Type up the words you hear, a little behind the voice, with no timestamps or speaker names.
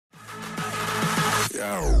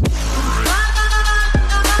go.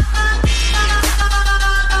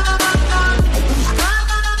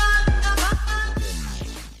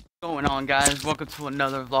 Going on, guys? Welcome to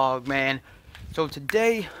another vlog, man. So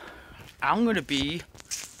today I'm gonna be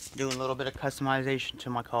doing a little bit of customization to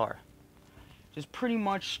my car. Just pretty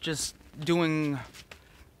much just doing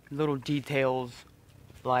little details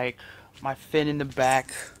like my fin in the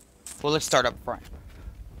back. Well, let's start up front.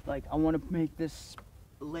 Like, I want to make this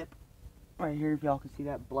lip right here, if y'all can see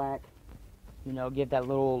that black, you know, give that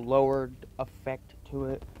little lowered effect to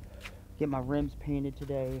it. Get my rims painted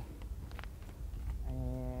today,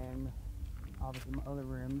 and obviously my other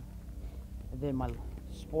rim, and then my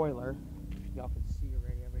spoiler, y'all can see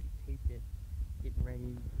already, I already taped it, getting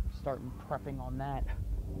ready, starting prepping on that,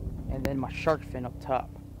 and then my shark fin up top.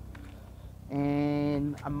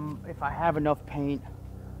 And if I have enough paint,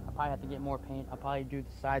 I probably have to get more paint. I'll probably do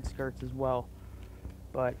the side skirts as well,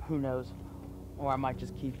 but who knows, or I might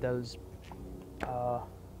just keep those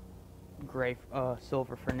gray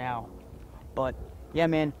silver for now. But yeah,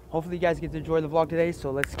 man, hopefully you guys get to enjoy the vlog today,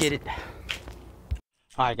 so let's get it.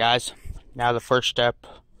 Alright, guys, now the first step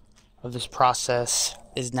of this process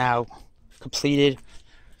is now completed.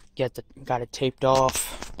 Got it taped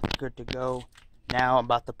off, good to go. Now I'm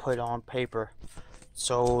about to put on paper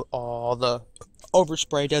so all the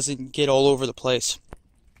overspray doesn't get all over the place.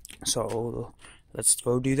 So let's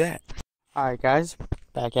go do that. Alright, guys,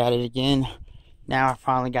 back at it again. Now I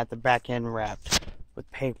finally got the back end wrapped with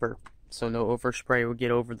paper so no overspray will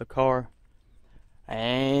get over the car.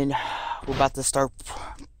 And we're about to start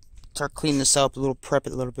cleaning this up a little, prep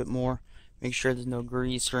it a little bit more. Make sure there's no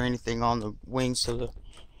grease or anything on the wings so the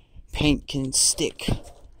paint can stick.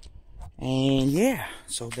 And yeah,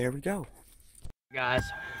 so there we go. Guys,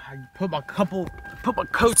 I put my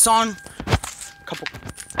coats on.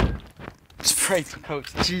 Spray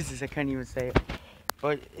coats. Jesus, I couldn't even say it.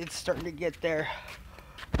 But it's starting to get there.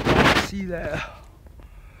 See that?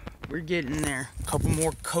 We're getting there. A couple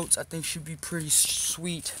more coats I think should be pretty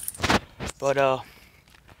sweet. But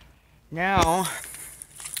now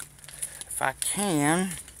if I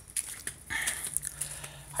can,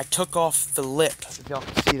 I took off the lip. If y'all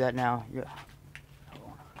can see that now. Yeah.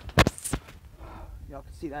 Y'all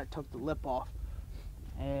can see that I took the lip off.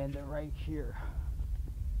 And they're right here.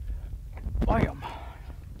 Bam!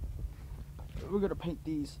 We're gonna paint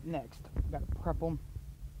these next. Gotta prep them.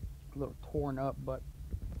 A little torn up, but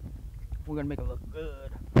we're gonna make it look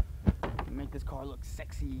good. Make this car look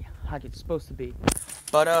sexy like it's supposed to be.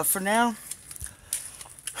 But for now,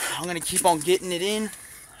 I'm gonna keep on getting it in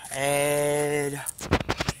and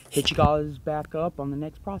hit you guys back up on the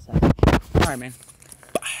next process. Alright, man.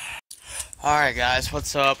 Alright, guys,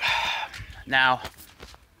 what's up? Now,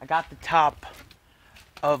 I got the top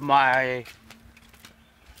of my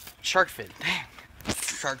shark fin. Dang.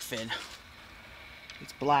 Shark fin.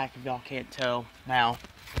 It's black if y'all can't tell. Now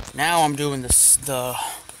I'm doing this, the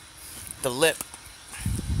lip.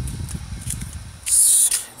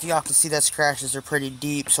 If y'all can see that scratches are pretty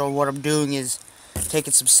deep, so what I'm doing is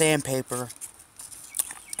taking some sandpaper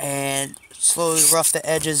and slowly rough the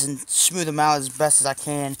edges and smooth them out as best as I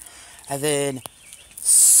can, and then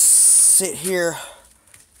sit here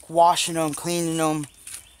washing them, cleaning them,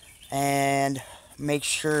 and make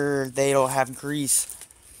sure they don't have grease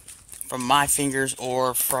from my fingers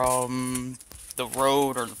or from the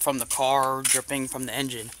road or from the car dripping from the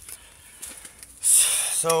engine.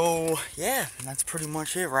 So yeah, that's pretty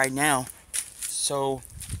much it right now. So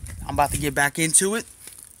I'm about to get back into it,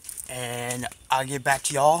 and I'll get back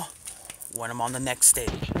to y'all when I'm on the next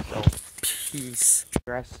stage. So peace.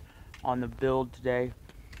 Progress on the build today.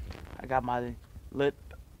 I got my lip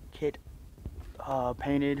kit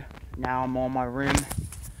painted. Now I'm on my rim.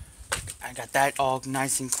 I got that all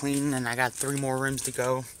nice and clean, and I got 3 more rims to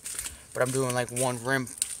go, but I'm doing like 1 rim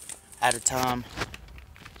at a time,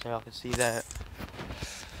 so y'all can see that.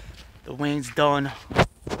 The wing's done,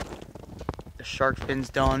 the shark fin's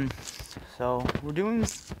done, so we're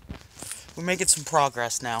making some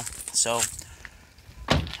progress now. So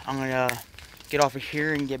I'm gonna get off of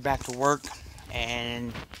here and get back to work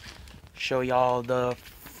and show y'all the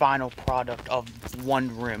final product of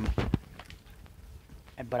 1 rim.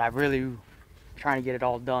 But I really trying to get it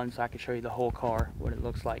all done so I can show you the whole car, what it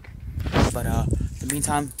looks like. But in the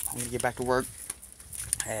meantime, I'm gonna get back to work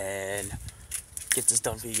and get this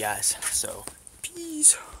done for you guys. So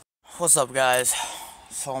peace. What's up, guys?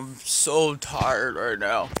 So I'm so tired right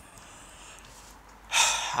now.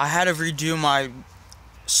 I had to redo my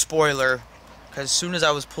spoiler because as soon as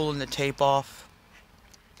I was pulling the tape off,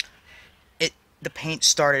 the paint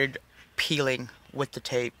started peeling with the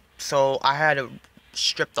tape. So I had to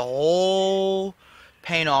strip the whole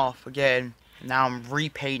paint off again. Now I'm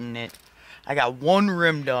repainting it. I got one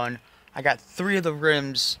rim done. I got 3 of the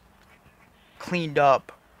rims cleaned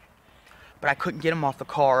up, but I couldn't get them off the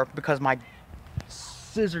car because my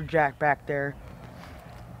scissor jack back there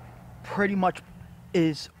pretty much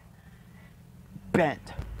is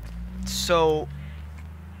bent. So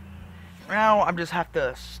now I just have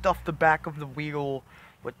to stuff the back of the wheel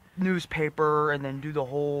with newspaper and then do the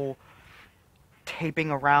whole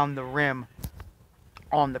taping around the rim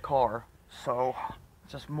on the car. So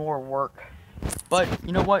just more work, but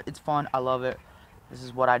you know what, it's fun. I love it. This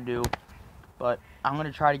is what I do. But I'm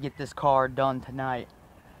gonna try to get this car done tonight,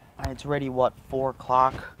 and it's ready, what, 4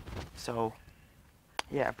 o'clock? So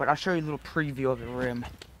yeah, but I'll show you a little preview of the rim.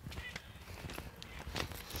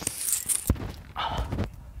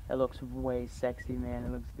 That looks way sexy, man.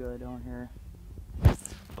 It looks good on here.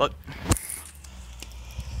 But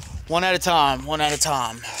one at a time, one at a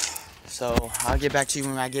time. So I'll get back to you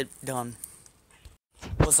when I get done.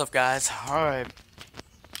 What's up, guys? Alright,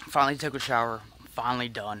 finally took a shower. Finally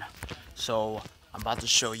done. So I'm about to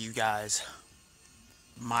show you guys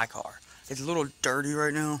my car. It's a little dirty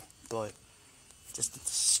right now, but just the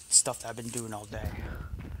stuff that I've been doing all day.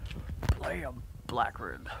 Blam, black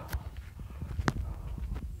rim.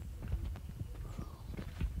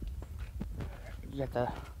 You got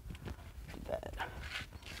the that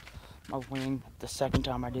my wing. The second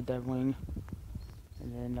time I did that wing,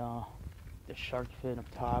 and then the shark fin up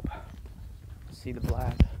top. See the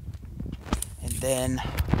black, and then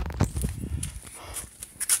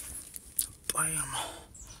bam.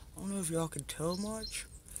 I don't know if y'all can tell much,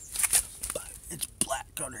 but it's black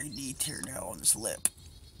underneath here now on this lip.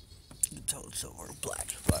 You can tell it's silver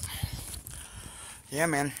black, but yeah,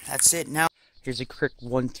 man, that's it. Now here's a quick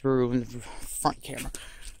one through in the front camera.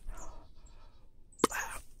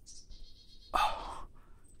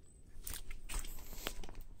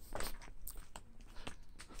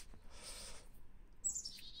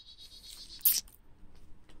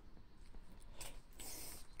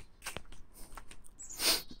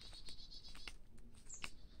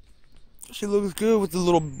 She looks good with the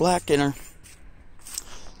little black in her.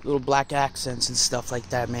 Little black accents and stuff like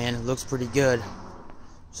that, man. It looks pretty good.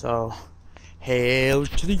 So, hail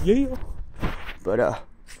to the yeah. But,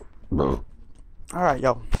 alright,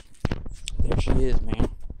 yo. There she is, man.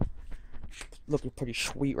 Looking pretty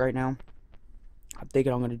sweet right now. I'm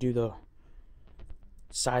thinking I'm going to do the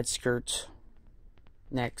side skirts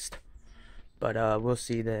next. But, we'll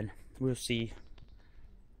see then. We'll see.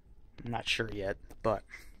 I'm not sure yet, but...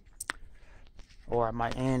 Or I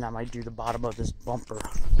might do the bottom of this bumper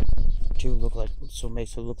to look like, so it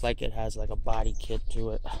makes it look like it has like a body kit to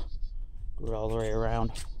it. Do it all the way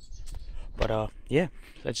around. But yeah,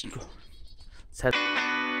 let's go. Let's head.